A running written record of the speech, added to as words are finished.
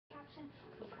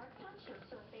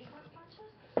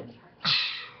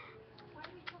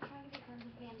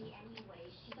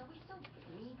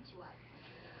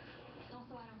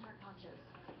ponchos.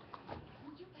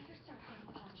 Well, you better start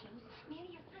hunting ponchos.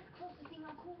 Manny, you're this close to seeing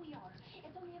how cool we are.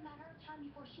 It's only a matter of time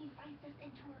before she invites us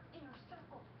into her inner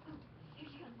circle. Here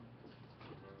she comes.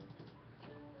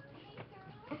 Hey,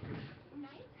 girl.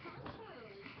 Nice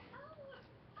ponchos.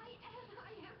 Oh, I am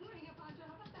wearing a poncho.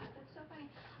 How about that? That's so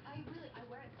funny. I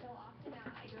wear it so often now,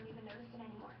 I don't even notice it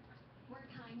anymore. We're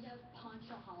kind of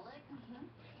ponchoholics.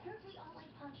 Heard we all like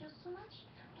ponchos so much.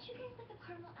 Would you guys like a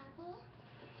caramel apple?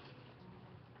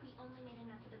 We only made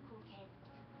enough for the cool kids.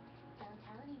 Don't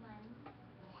tell anyone.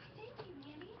 Why, thank you,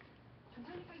 Mandy. And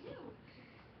mind if I do?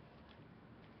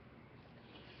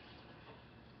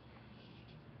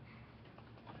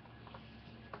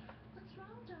 What's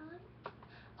wrong, John?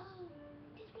 Oh,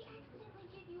 did we accidentally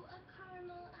give you a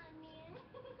caramel onion?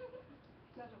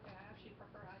 That's okay. I actually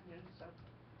prefer onions, so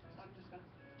I'm just gonna.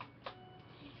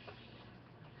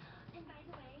 And by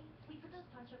the way, we put those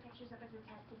poncho pictures up as a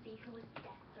test to see who was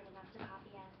desperate enough to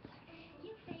copy us.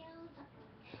 You failed.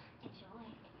 Enjoy.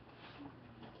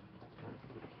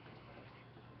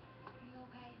 Are you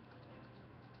okay?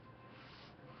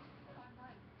 I'm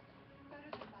fine. Better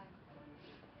than fine.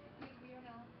 Because we are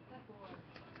now at war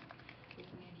with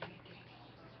Mandy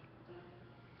McDaniels.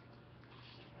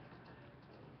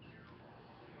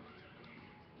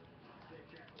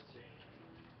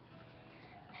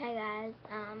 Hey guys,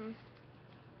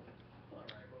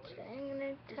 today I'm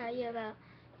gonna tell you about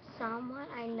someone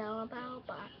I know about,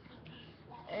 but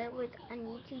it was on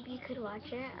YouTube. You could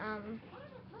watch it. Um,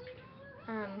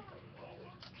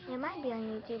 it might be on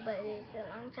YouTube, but it was a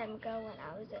long time ago when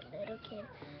I was a little kid,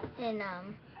 and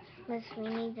Miss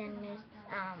Sweeney and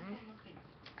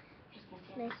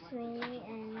Miss Sweeney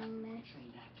and Miss.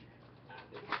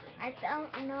 I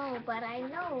don't know, but I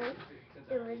know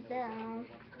it was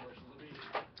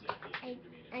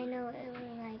I know it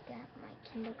was like at my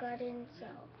kindergarten. So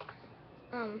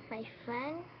my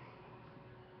friend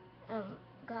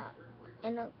got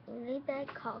in a really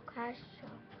bad car crash.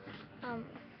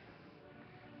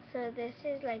 So this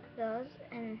is like those,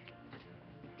 and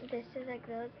this is like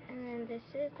those, and then this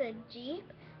is the Jeep.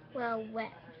 Well,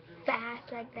 went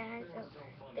fast like that. So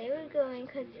they were going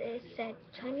because it said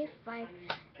 25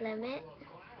 limit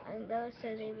on those,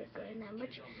 so they were going that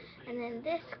much. And then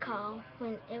this car,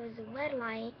 when it was a red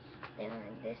light, they went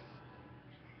like this,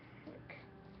 like.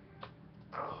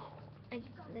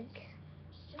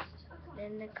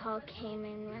 Then the car came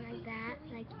and went like that,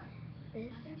 like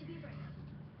this.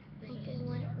 Like it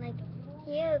went like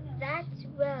here. That's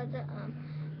where the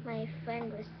my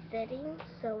friend was sitting.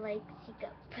 So like she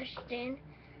got pushed in,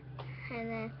 and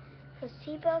then her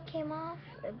seatbelt came off.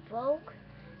 It broke.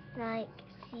 Like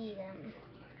she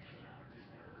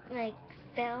like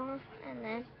fell, and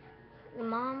then the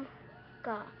mom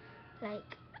got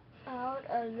like out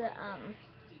of the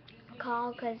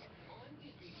car because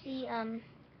she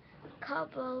car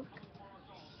broke.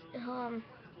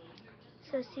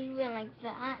 So she went like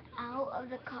that out of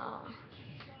the car.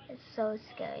 It's so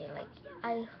scary. Like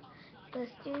I was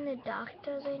doing the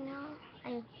doctors right now.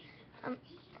 Um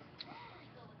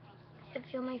if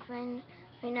you're my friend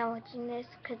right now watching this,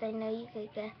 because I know you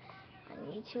could get on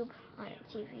YouTube, on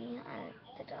TV, on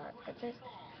the doctors,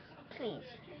 please.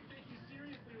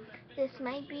 This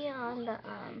might be on the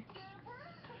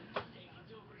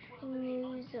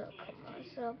news or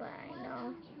commercial, but I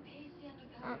know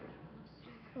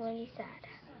really sad.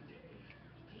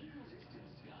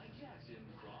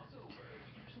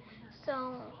 So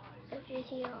if you're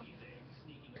here,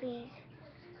 please,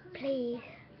 please,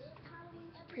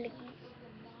 please.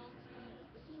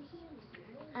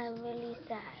 I'm really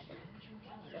sad.